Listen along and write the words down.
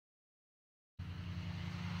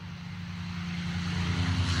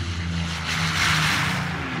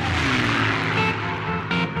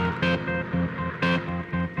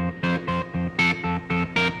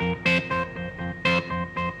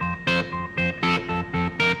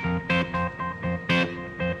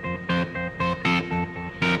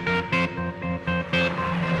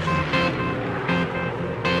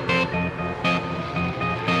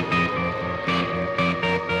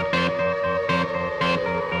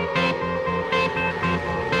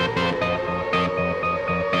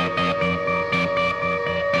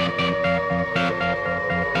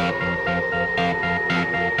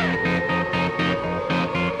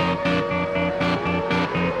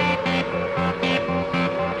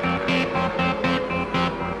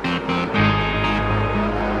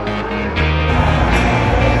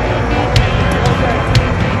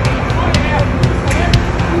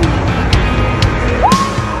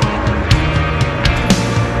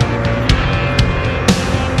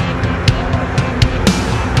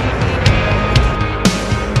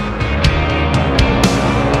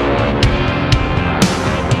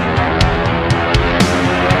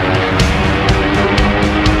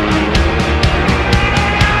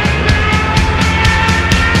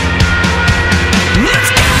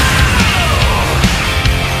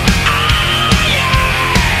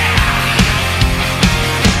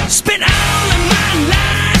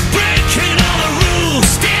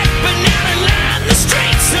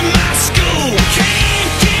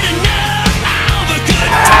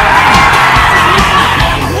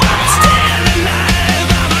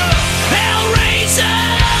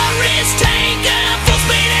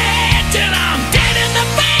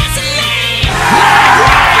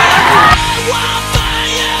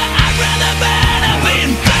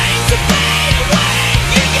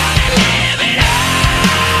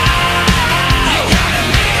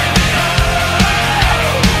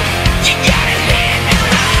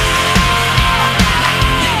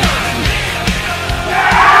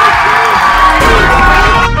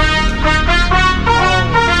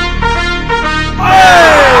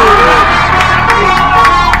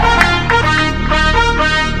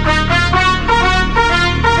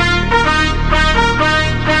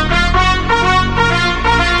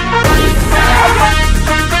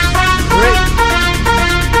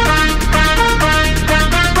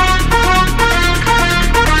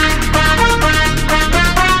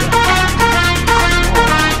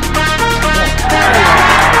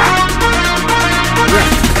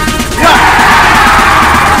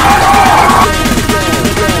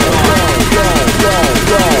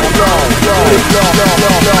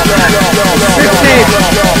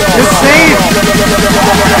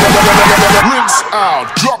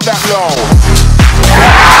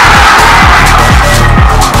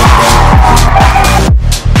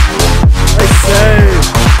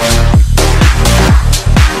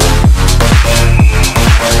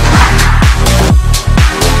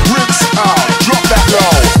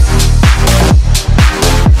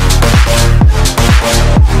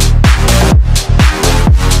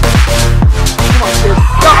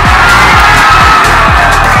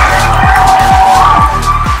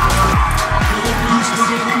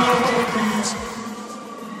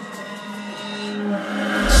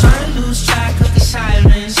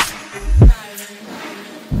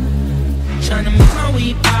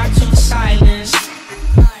way back to the silence.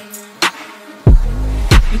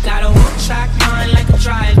 You got a one-track mind like a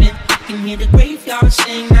driving. Can hear the graveyard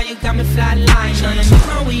sing, now you got me flatline. Trying to make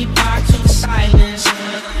my way back to the silence.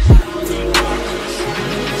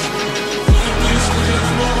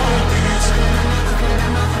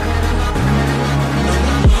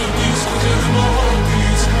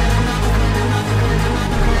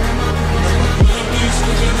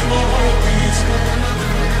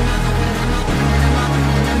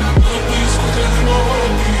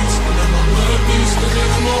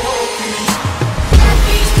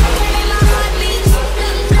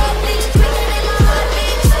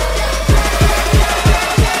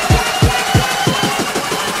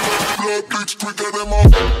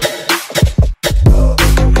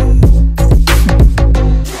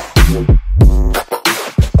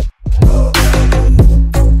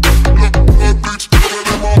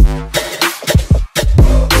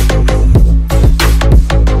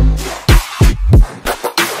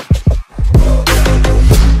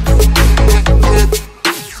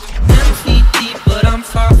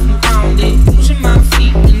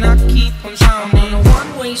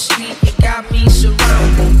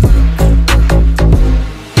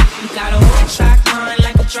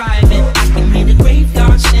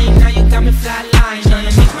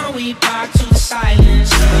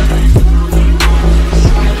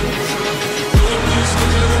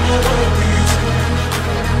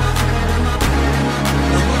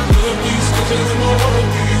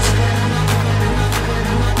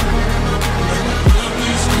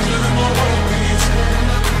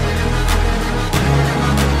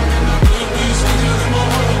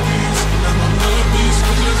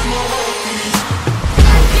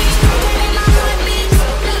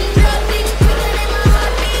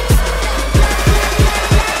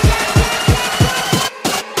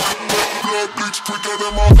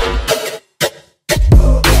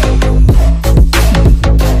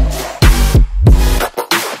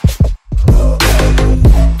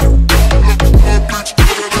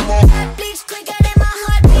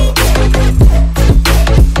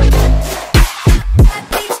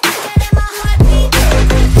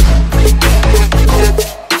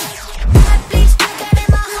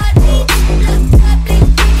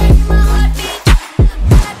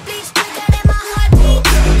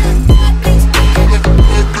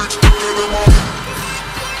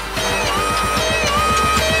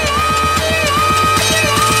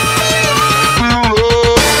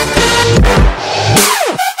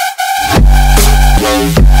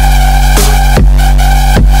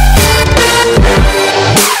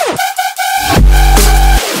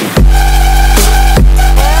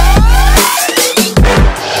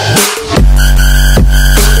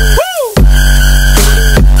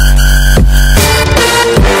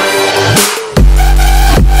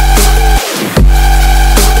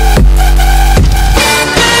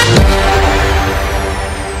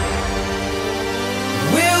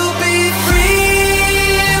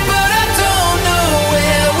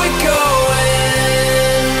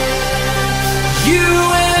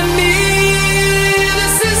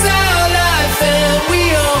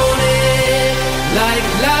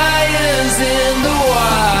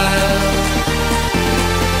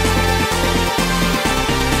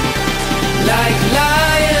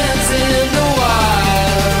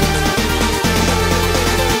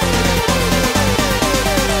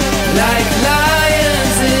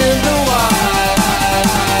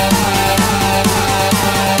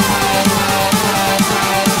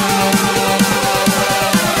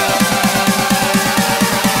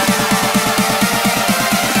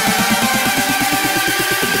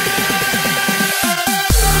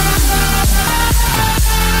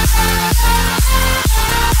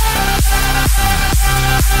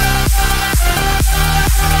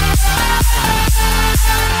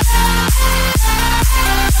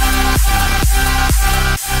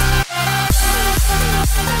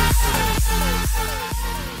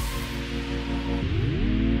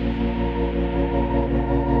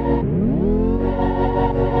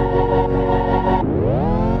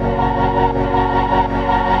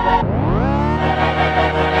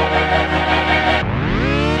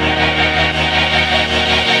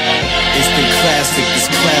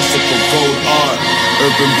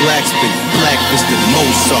 Urban blacksmith, blacklisted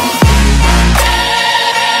Mozart.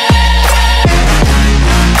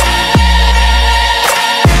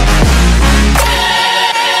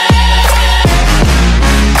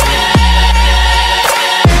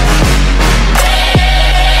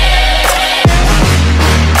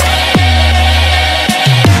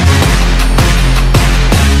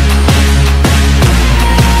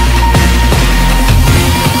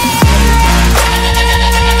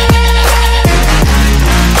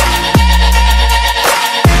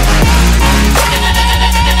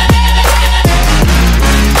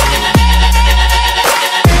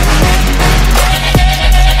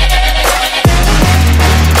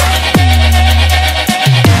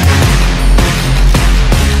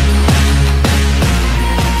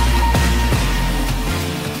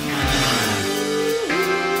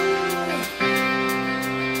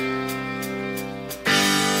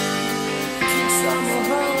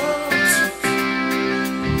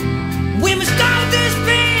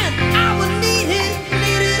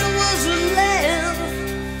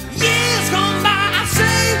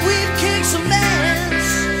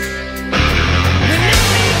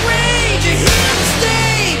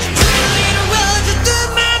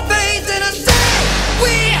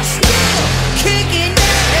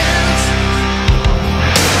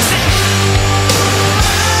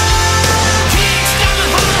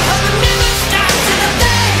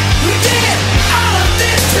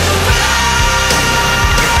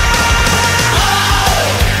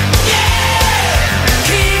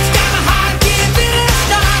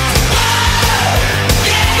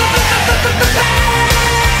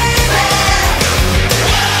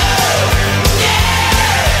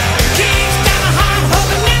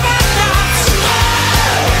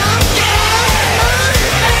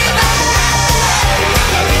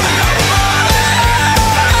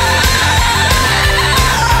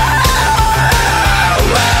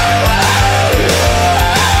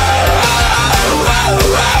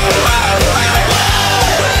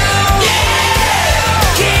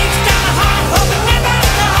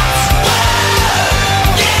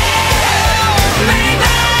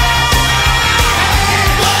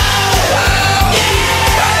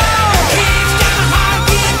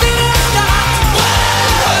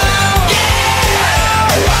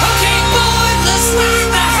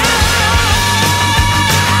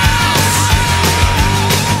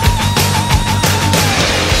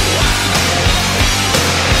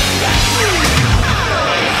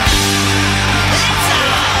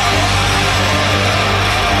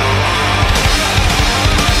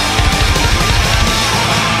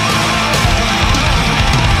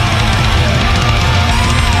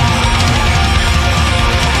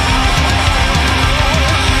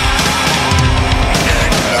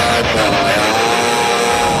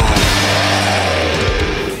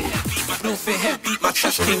 New fit head beat, my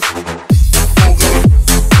chest king.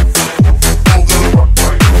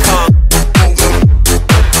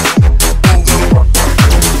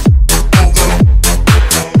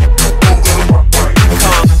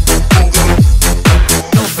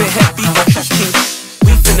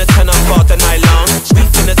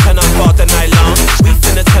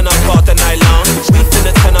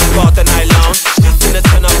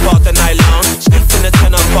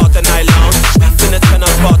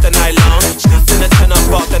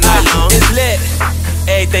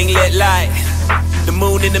 Lit like the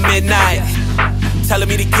moon in the midnight, telling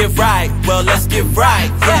me to get right. Well, let's get right,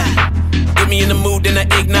 yeah. Get me in the mood, then I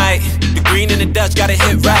ignite. The green and the Dutch gotta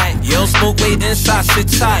hit right. You don't smoke, wait inside, sit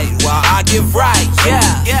tight while I get right, yeah.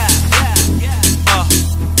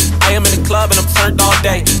 I am in the club and I'm turned all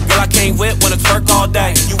day. Girl, I can't whip when I twerk all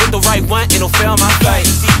day. You with the right one, it'll fail my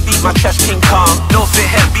face. Beat my chest king Kong. No fit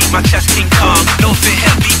head beat my chest king Kong. No fit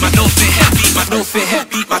head beat my no fit head beat my no fit head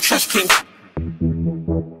beat my chest king.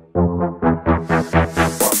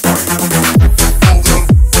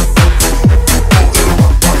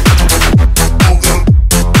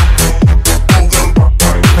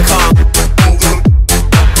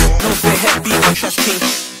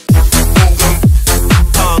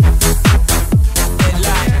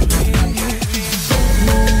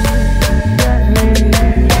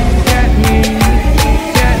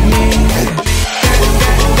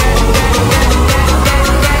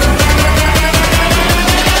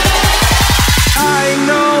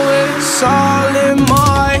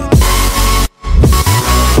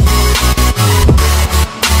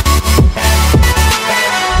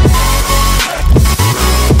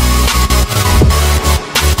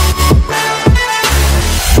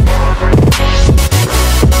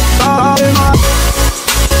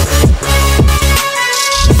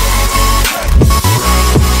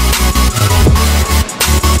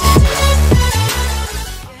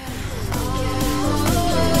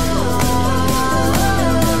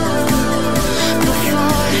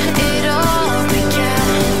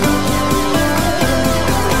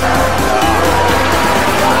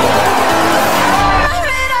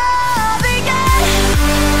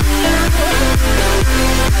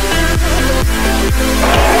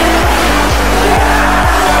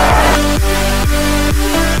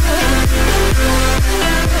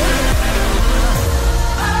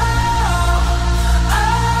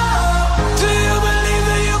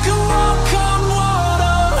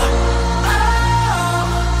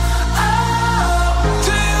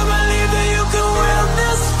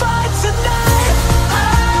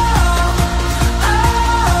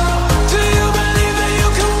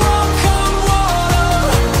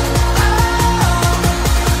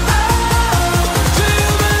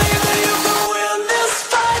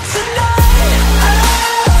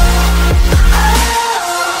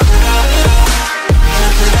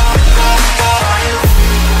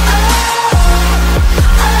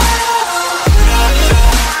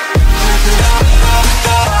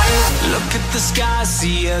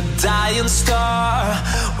 Dying star,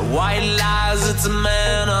 white lies, it's a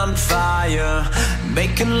man on fire.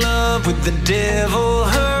 Making love with the devil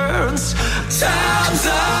hurts. Times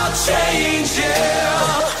are changing.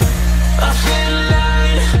 A thin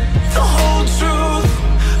line, the whole truth,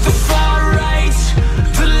 the far right,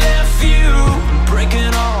 the left view,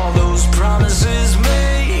 breaking all those promises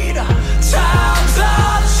made. Times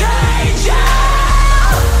are changing.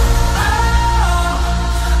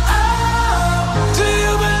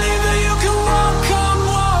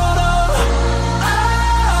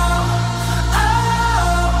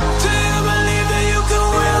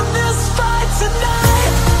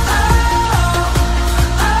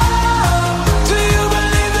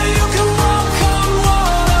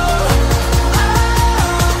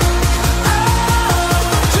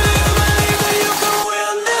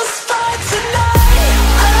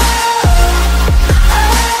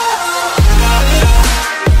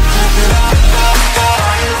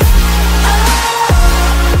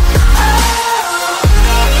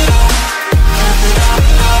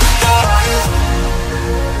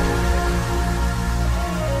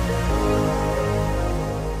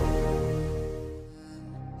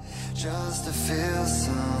 Just to feel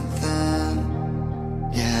something,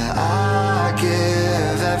 yeah, I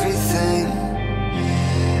give everything,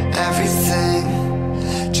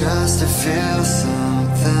 everything, just to feel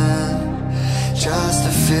something, just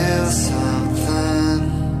to feel something.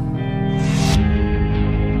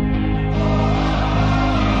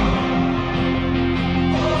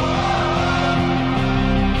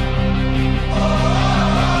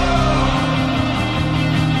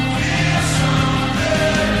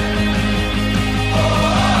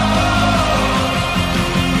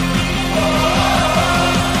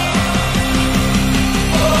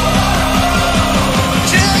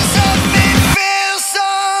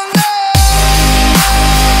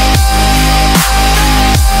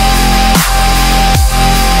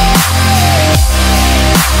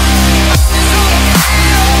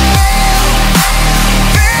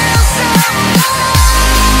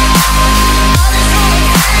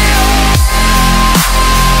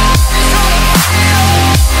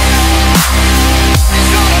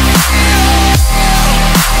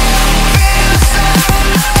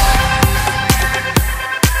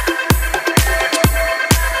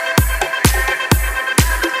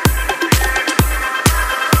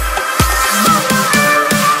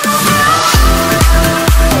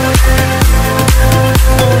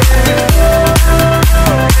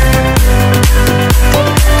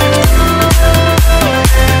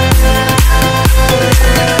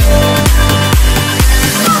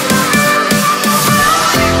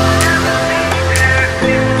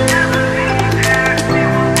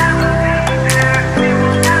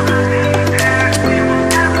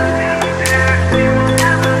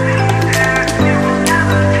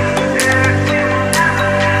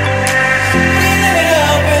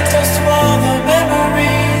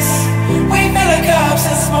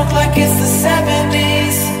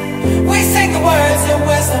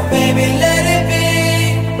 baby, let it be.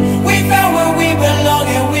 We found where we belong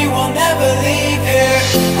and we will never leave here.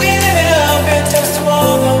 We live it up and toast to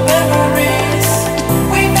all the memories.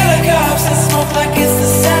 We fill the cups and smoke like it's the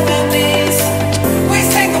 70s. We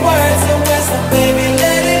sing the words of wisdom, baby,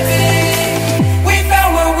 let it be. We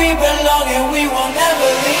found where we belong and we will never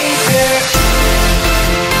leave here.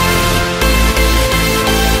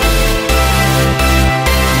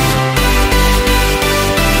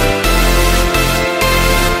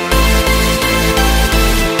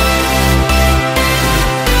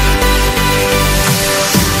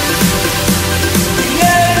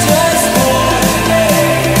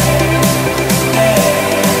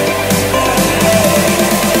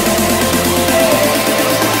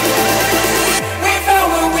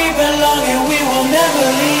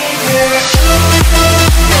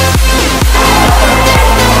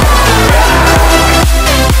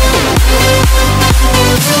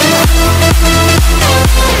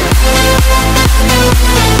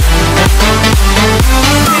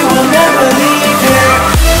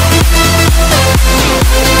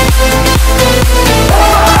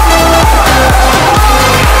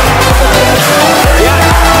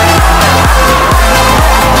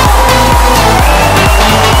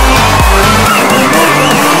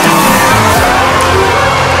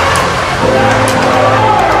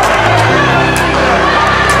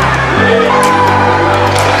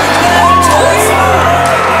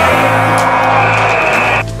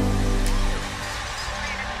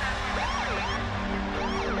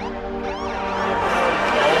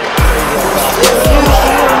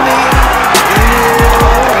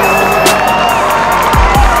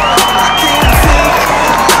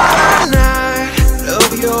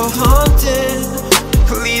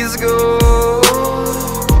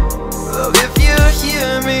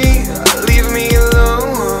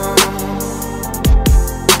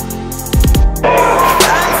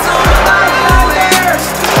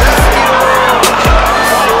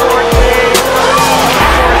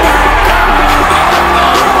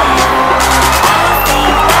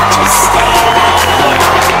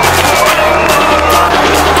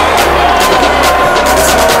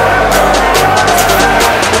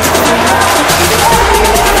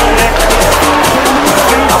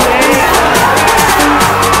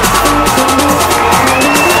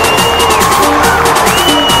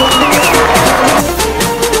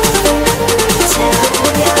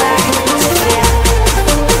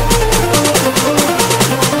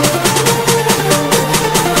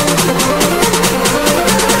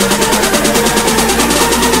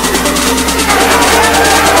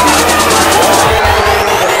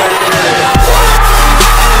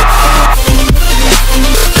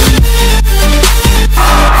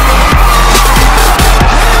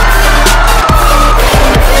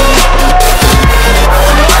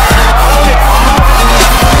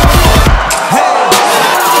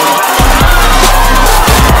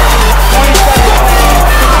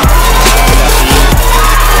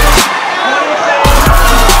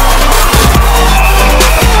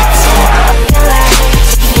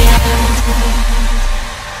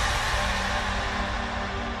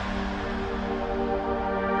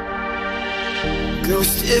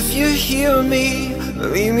 Ghost, if you hear me,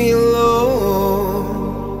 leave me alone.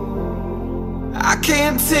 I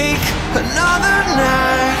can't take another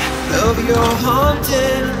night of your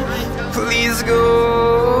haunting. Please go.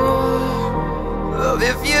 Love,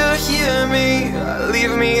 if you hear me,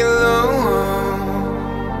 leave me alone.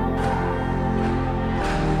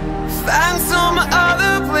 Find some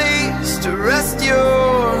other place to rest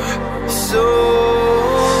your soul.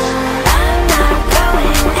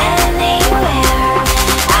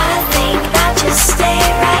 Stay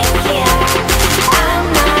right here. I'm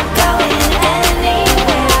not going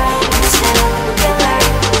anywhere until you learn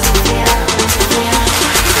to feel,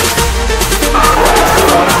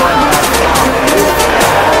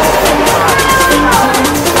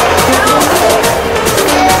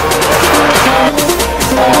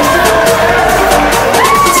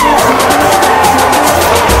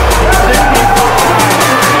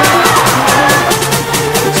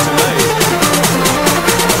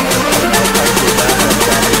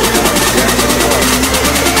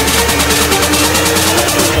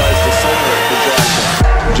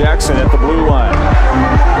 Jackson at the blue line.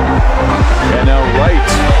 And now Wright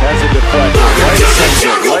has a deflection. Wright sends it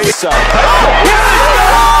right side.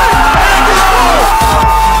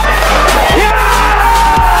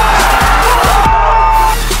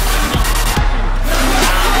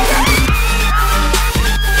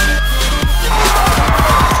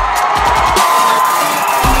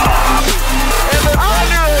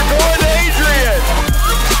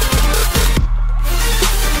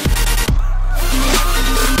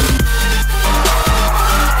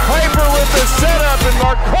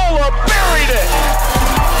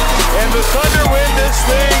 the Thunder win this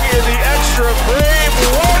thing in the extra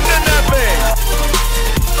frame.